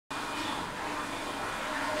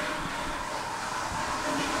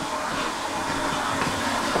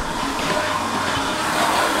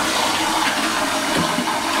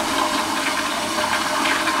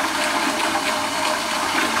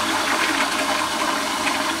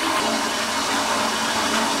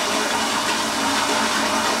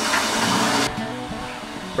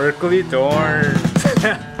Berkeley dorms.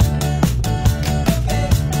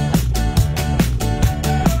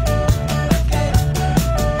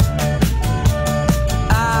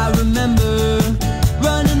 I remember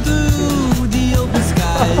running through the open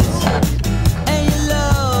skies, and your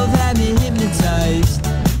love had me hypnotized.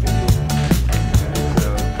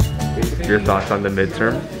 Your thoughts on the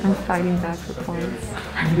midterm? I'm fighting back for points.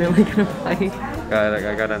 I'm really gonna fight.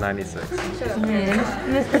 I got a 96.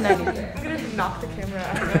 Mr. 90. I'm gonna knock the camera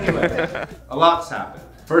out. A lot's happened.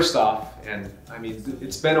 First off, and I mean,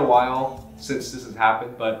 it's been a while since this has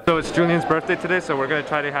happened, but... So it's Julian's birthday today, so we're gonna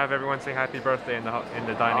try to have everyone sing happy birthday in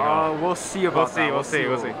the dining hall. we'll see about that. We'll see.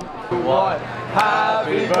 What?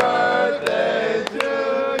 Happy birthday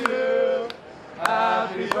to you.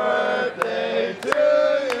 Happy birthday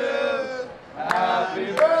to you.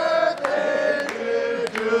 Happy birthday to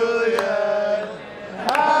Julian.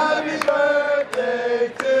 Happy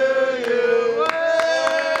birthday to you.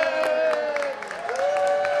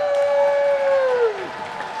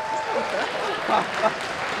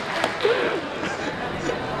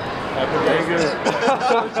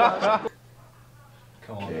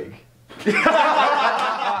 Come on.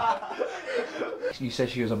 You said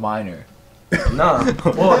she was a minor. No.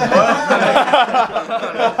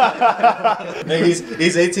 Hey,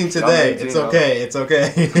 he's 18 today. 18, it's okay. It's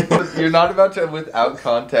okay. You're not about to without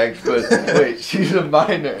context, but wait, she's a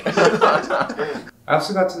minor. I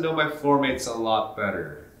also got to know my floor mates a lot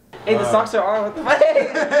better. Hey, the socks are on. What the fuck?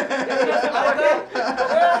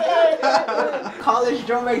 College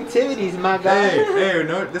dorm activities, my guy. hey,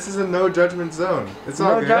 no, this is a no judgment zone. It's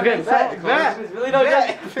all good. Okay, that is really no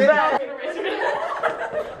judgment.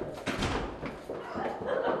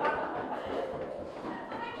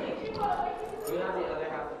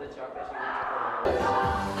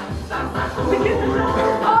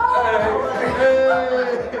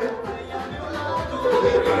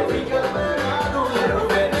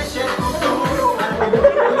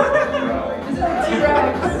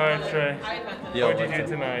 Alright, Trey. Yo, What'd you do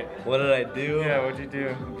tonight? What did I do? Yeah, what'd you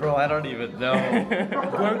do? Bro, I don't even know.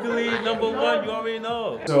 Berkeley #1, you already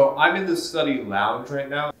know. So I'm in the study lounge right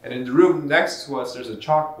now, and in the room next to us there's a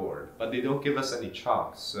chalkboard, but they don't give us any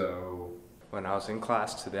chalk, so... When I was in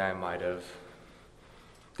class today,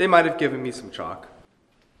 they might have given me some chalk.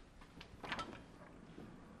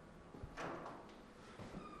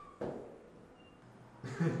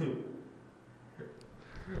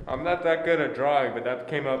 I'm not that good at drawing, but that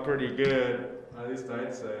came out pretty good. At least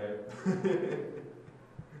I'd say. Let's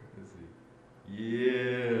see.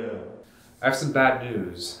 Yeah. I have some bad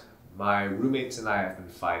news. My roommates and I have been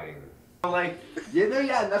fighting. Like,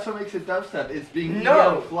 yeah, that's what makes it dubstep. It's being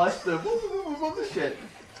flushed the shit.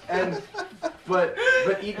 And but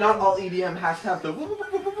not all EDM has to have the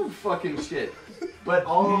fucking shit. But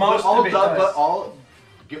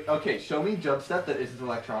okay, show me dubstep that isn't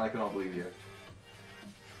electronic and I'll believe you.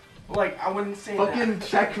 Like, I wouldn't say fucking that.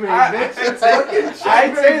 checkmate, bitch. It's fucking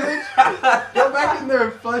checkmate, bitch. Go back in there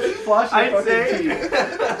and flush your fucking teeth.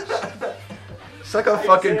 It's like a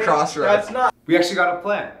fucking crossroad. That's not. We actually got a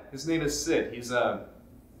plan. His name is Sid. He's a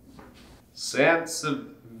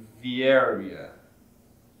Sansevieria.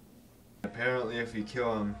 Apparently, if you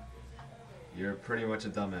kill him, you're pretty much a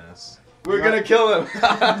dumbass. We're gonna kill him.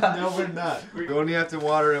 No, we're not. We only have to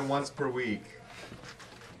water him once per week.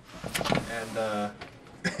 And,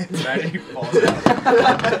 imagine he falls down.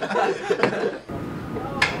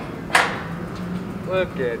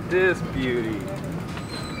 Look at this beauty.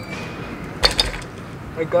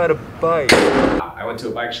 I got a bike. I went to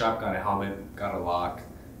a bike shop, got a helmet, got a lock,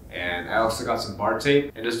 and I also got some bar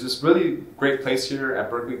tape. And there's this really great place here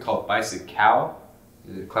at Berkeley called PYSCHO.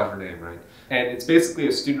 A clever name, right? And it's basically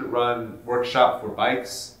a student-run workshop for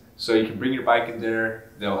bikes. So you can bring your bike in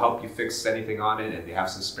there, they'll help you fix anything on it, and they have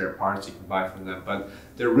some spare parts you can buy from them. But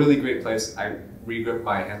they're a really great place. I re-grip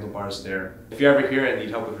my handlebars there. If you're ever here and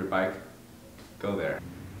need help with your bike, go there.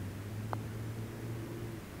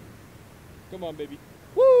 Come on, baby.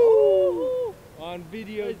 Woo! On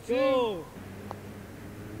video too. Oh,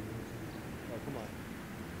 come on.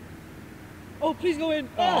 Oh, please go in.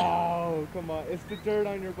 Oh, come on. It's the dirt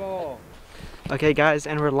on your ball. Okay, guys,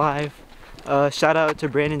 and we're live. Shout out to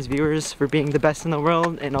Brandon's viewers for being the best in the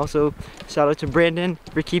world, and also shout out to Brandon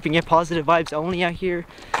for keeping it positive vibes only out here.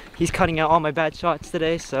 He's cutting out all my bad shots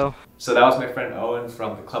today, so. So that was my friend Owen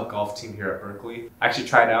from the club golf team here at Berkeley. I actually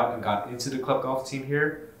tried out and got into the club golf team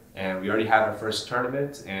here, and we already had our first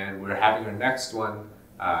tournament, and we're having our next one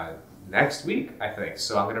next week, I think.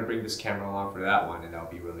 So I'm gonna bring this camera along for that one, and that'll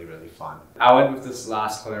be really, really fun. I'll end with this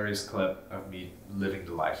last hilarious clip of me living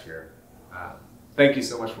the life here. Thank you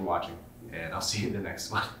so much for watching, and I'll see you in the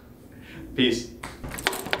next one. Peace.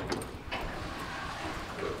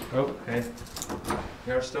 Oh, hey.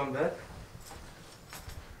 You're still in bed?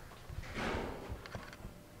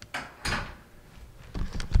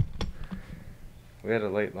 We had a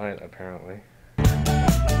late night, apparently.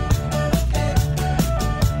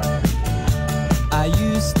 I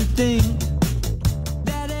used to think